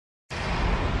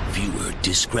Viewer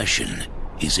discretion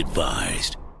is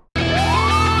advised.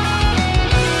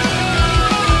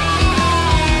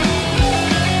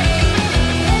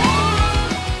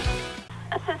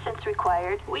 Assistance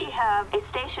required. We have a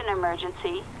station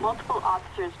emergency, multiple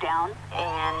officers down,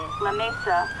 and La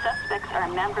Mesa. Suspects are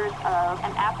members of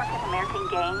an African-American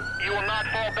gang. You will not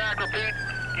fall back, repeat.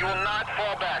 You will not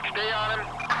fall back. Stay on him.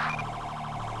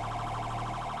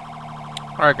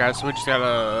 Alright guys, so we just got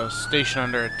a station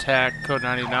under attack, code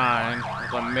 99,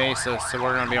 La Mesa, so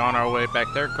we're going to be on our way back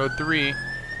there, code 3,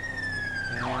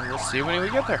 and we'll see when we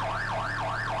get there.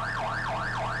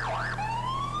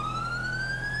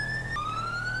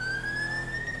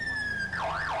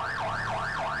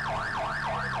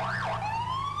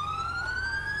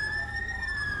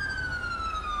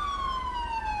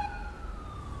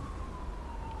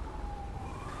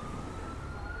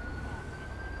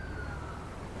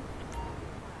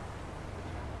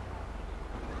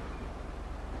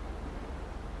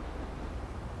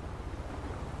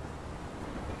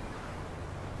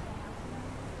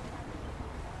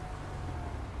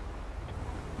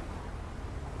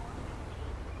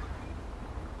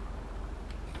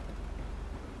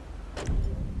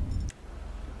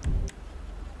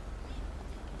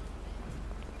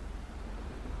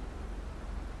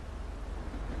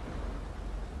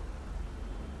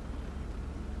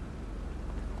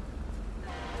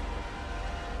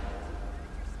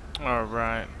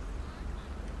 Alright.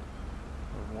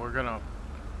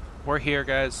 We're here,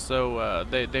 guys, so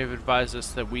they've advised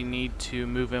us that we need to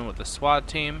move in with the SWAT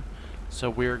team, so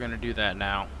we're going to do that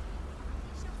now.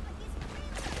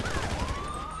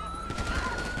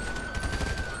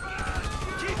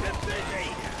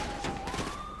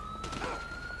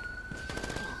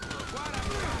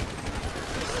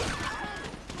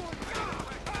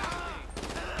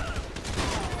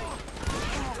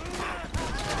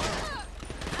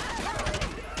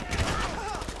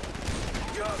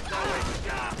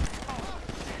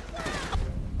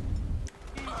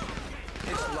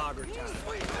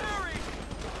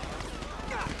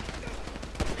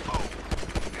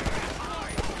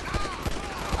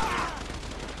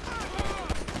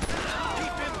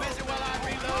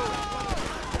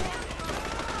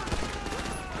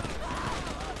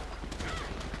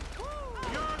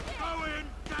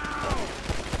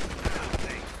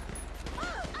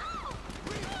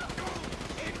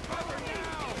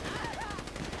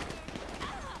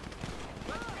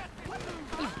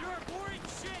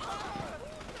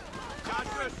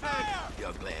 You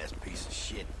ugly ass piece of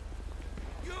shit.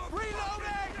 Reloading!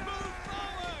 Move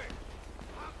forward!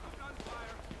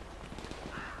 Gunfire!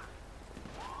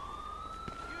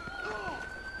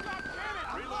 God damn it!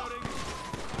 Reloading!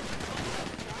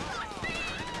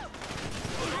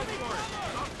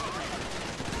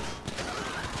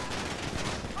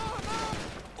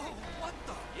 Oh, what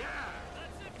the?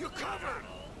 Yeah! You're covered!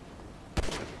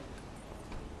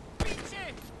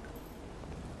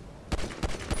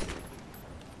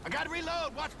 I gotta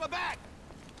reload! Watch my back!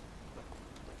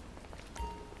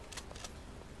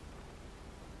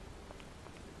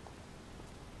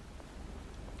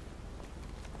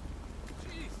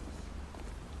 Jesus!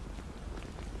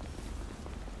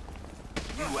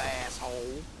 You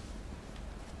asshole!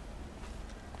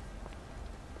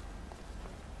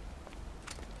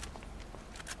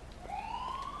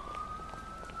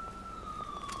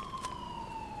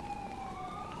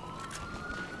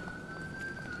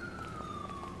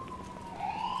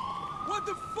 What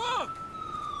the fuck?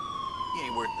 You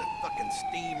ain't worth the fucking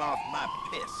steam off my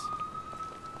piss.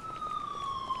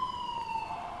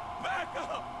 Back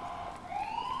up!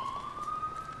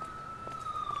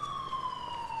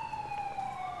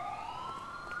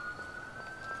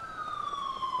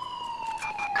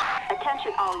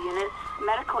 Attention all units.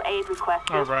 Medical aid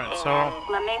requested. Alright, so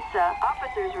La Mesa.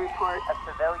 Officers report A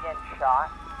civilian shot,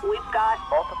 we've got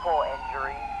multiple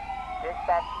injuries.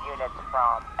 Dispatch units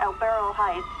from El Barrel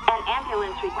Heights. An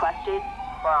ambulance requested.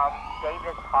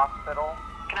 Davis Hospital.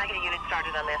 Can I get a unit started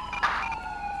on this?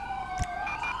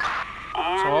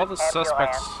 And so all the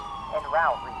suspects, En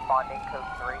route, responding code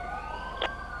 3.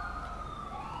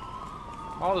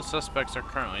 all the suspects are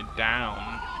currently down.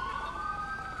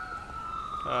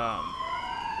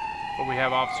 But we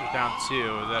have officers down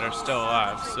too that are still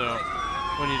alive, so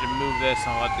we need to move this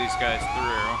and let these guys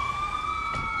through.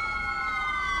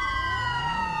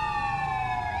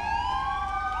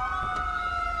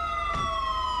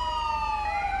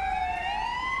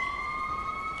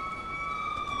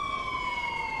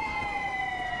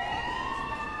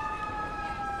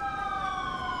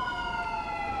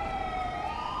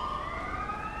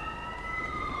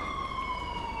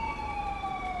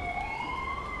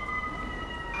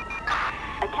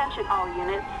 attention Attention all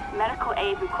units. Medical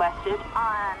aid requested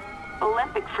on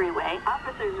Olympic Freeway.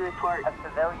 Officers report A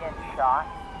civilian shot.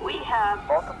 we have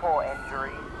Multiple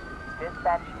injuries.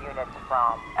 Dispatch units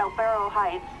from El Barro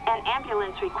Heights. An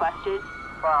ambulance requested.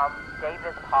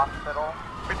 Davis Hospital.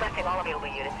 Requesting all available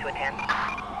units to attend.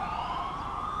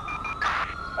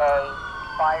 A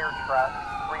fire truck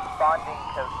responding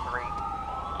code 3.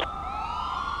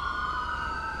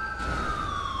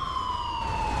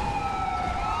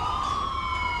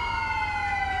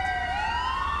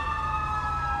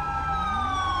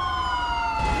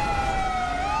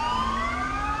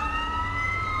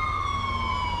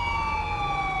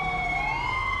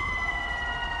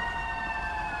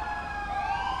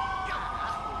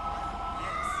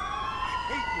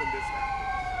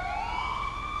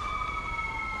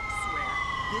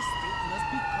 This state must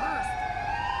be cursed.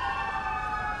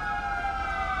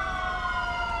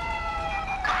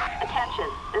 Attention,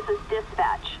 this is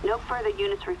dispatch. No further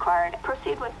units required.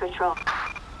 Proceed with patrol.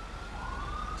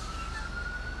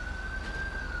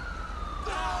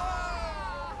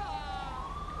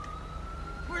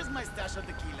 Where's my stash of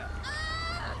tequila?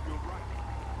 You're right.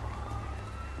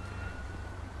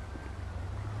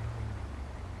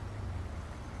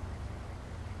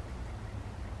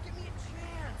 Give me a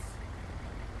chance.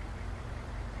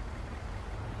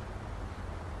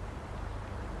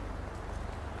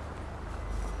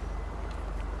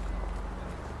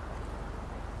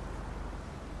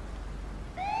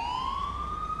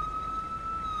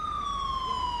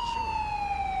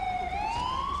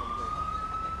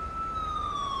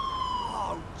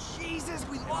 Oh, Jesus,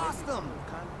 we lost them!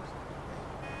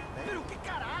 Pero qué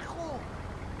carajo!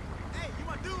 Hey, you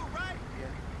my dude, right? Yeah.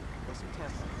 What's your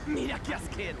test? Mira qué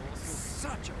asqueroso.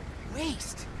 Such a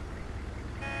waste.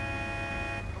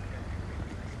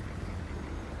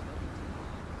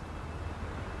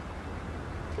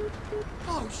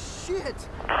 Oh, shit!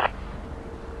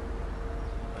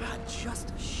 God,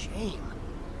 just a shame.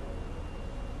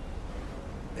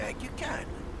 Thank you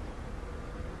kindly.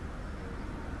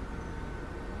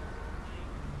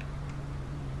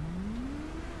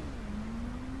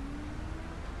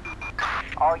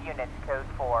 All units code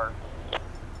 4.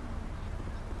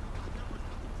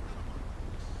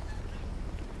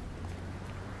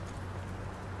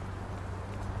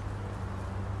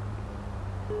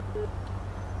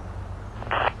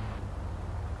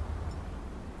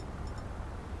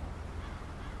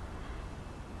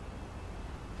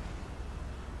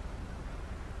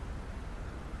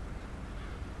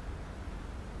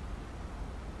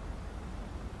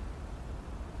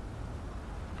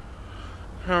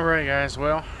 Alright guys,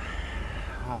 well,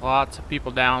 lots of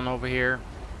people down over here.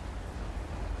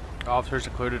 Officers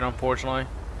included, unfortunately.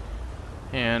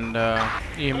 And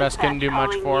EMS couldn't do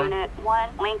much for them. Unit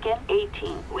 1, Lincoln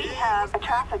 18. We have a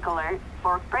traffic alert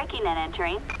for breaking and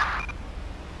entering.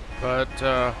 But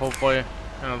hopefully,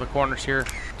 the coroner's here.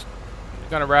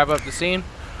 Gonna wrap up the scene.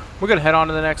 We're gonna head on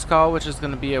to the next call, which is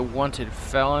gonna be a wanted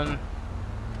felon.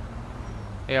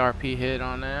 ARP hit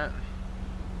on that.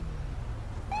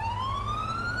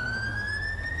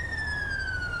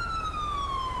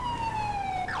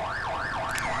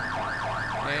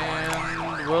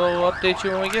 And we'll update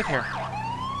you when we get here.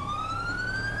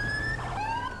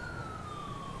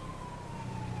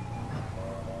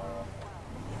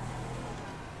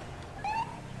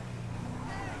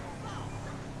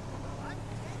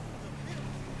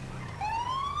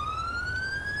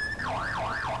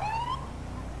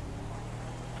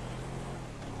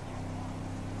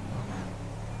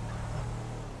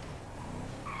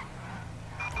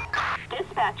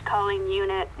 Dispatch calling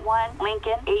Unit 1,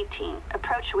 Lincoln 18.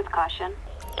 Approach with caution.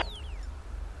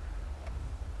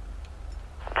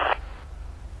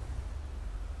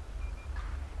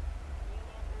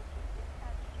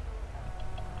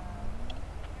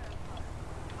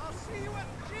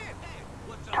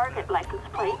 Target license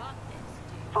plate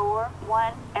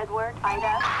 41 Edward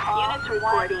Ida. Units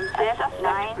reporting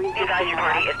 6-9. The advisory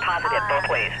party is positive both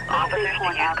ways. Officers to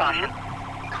use caution.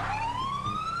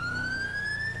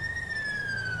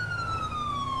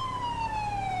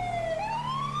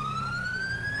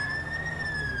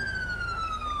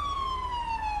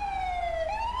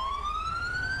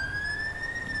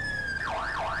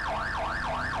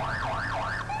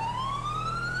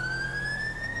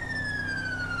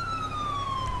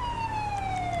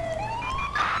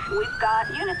 We've got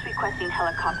units requesting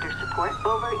helicopter support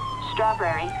over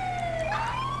Strawberry.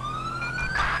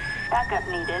 Backup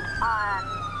needed on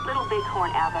Little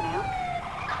Bighorn Avenue.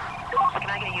 Can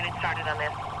I get a unit started on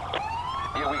this?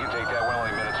 Yeah, we can take that. We're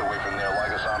only minutes away from there.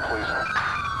 Lag us on, please.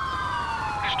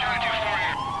 This Charlie 2-4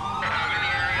 here. I'm in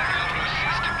the area. Able to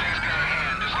assist. Please go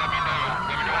ahead. Just let me know.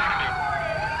 Let me know what I can do.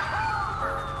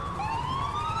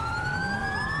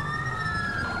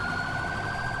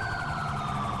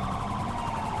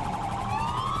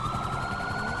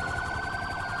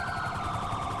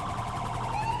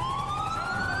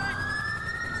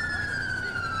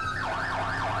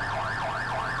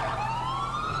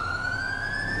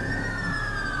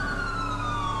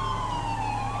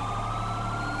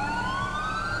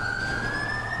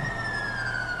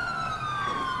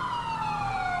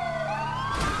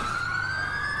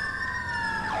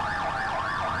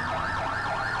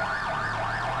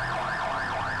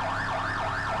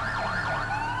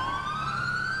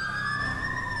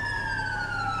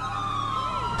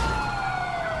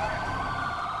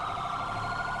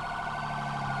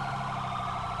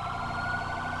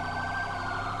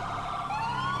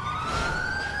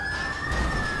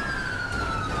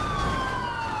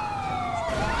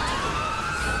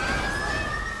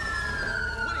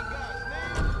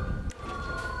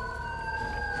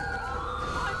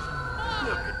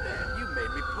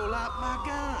 drop my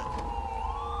gun.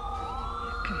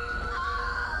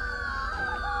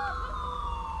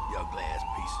 You ugly ass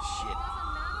piece of shit.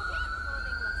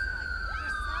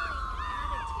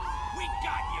 We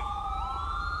got you.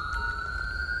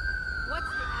 What's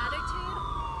the attitude?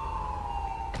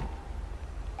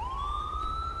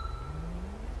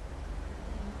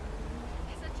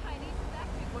 It's a Chinese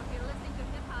factory would be listening to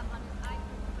hip-hop on his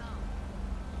iPhone phone.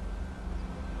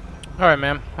 Alright,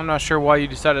 ma'am. I'm not sure why you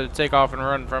decided to take off and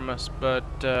run from us, but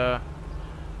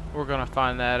we're gonna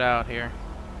find that out here.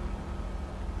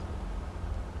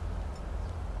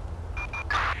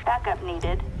 Backup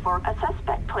needed for a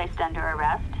suspect placed under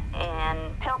arrest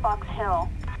in Pillbox Hill.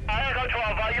 I go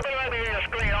 12. You better let me hear your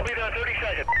screen. I'll be there in 30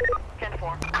 seconds.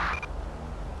 10-4.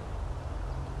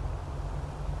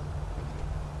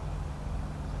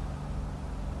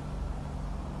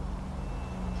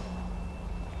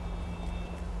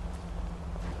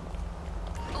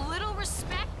 A little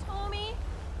respect, homie?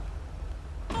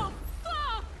 Oh,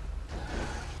 fuck!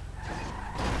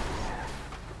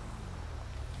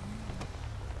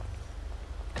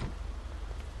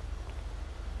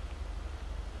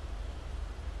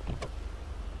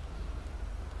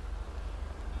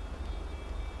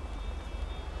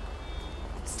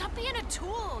 Stop being a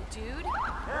tool, dude.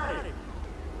 Hey!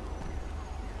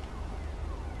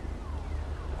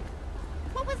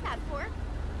 What was that for?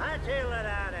 How'd you let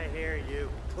out of here, you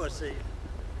pussy?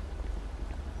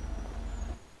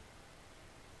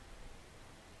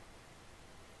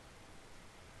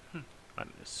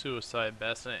 Suicide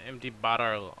vest and an empty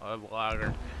bottle of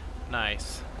lager.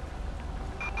 Nice.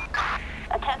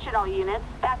 Attention all units,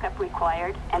 backup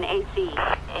required, an AC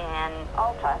in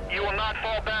Alta. You will not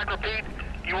fall back, repeat.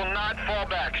 You will not fall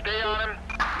back. Stay on him.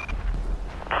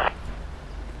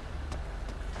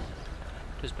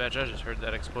 Dispatch, I just heard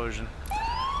that explosion.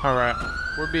 Alright,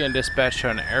 we're being dispatched to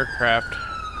an aircraft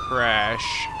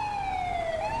crash.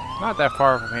 Not that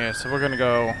far from here, so we're gonna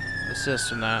go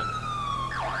assist in that.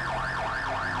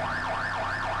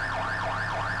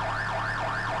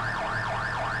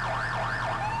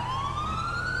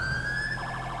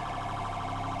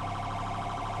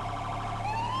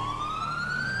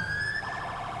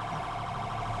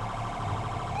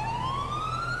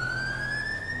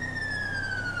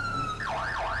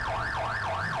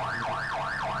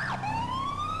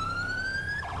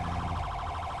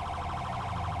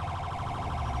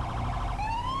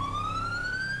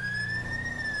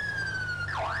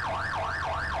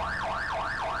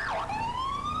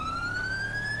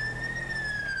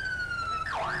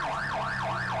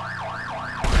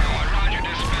 Roger,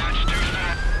 dispatch.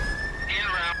 2-4. En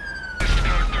route. This is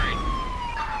code 3.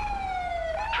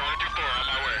 Charlie 2-4, on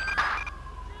my way.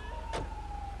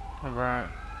 Alright.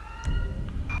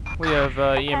 We have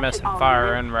EMS and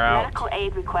fire en route. Medical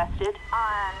aid requested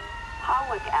on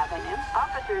Hawick Avenue.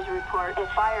 Officers report a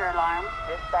fire alarm.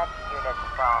 Dispatch units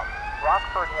from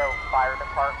Rockford Hill Fire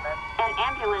Department. An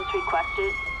ambulance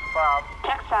requested From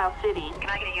Textile City. Can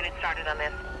I get a unit started on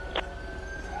this?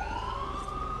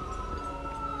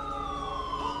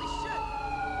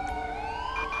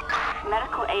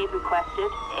 Medical aid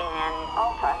requested in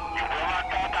Alta. You will not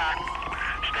fall back.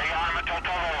 Stay on him until told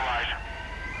otherwise.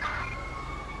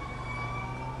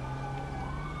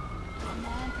 Come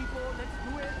on, people, let's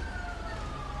do it.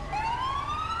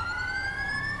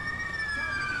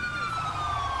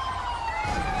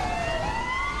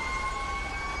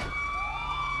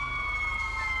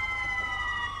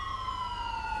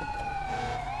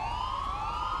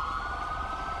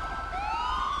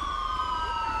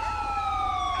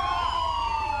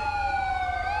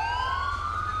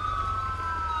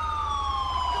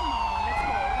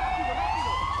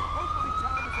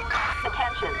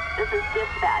 Attention, this is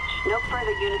dispatch. No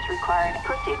further units required.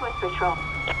 Proceed with patrol.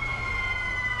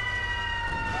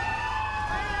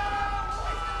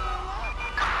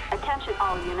 Attention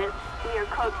all units. We are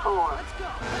code 4.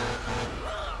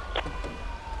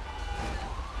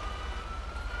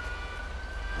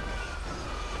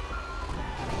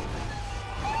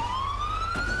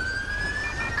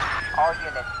 all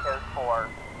units, code 4.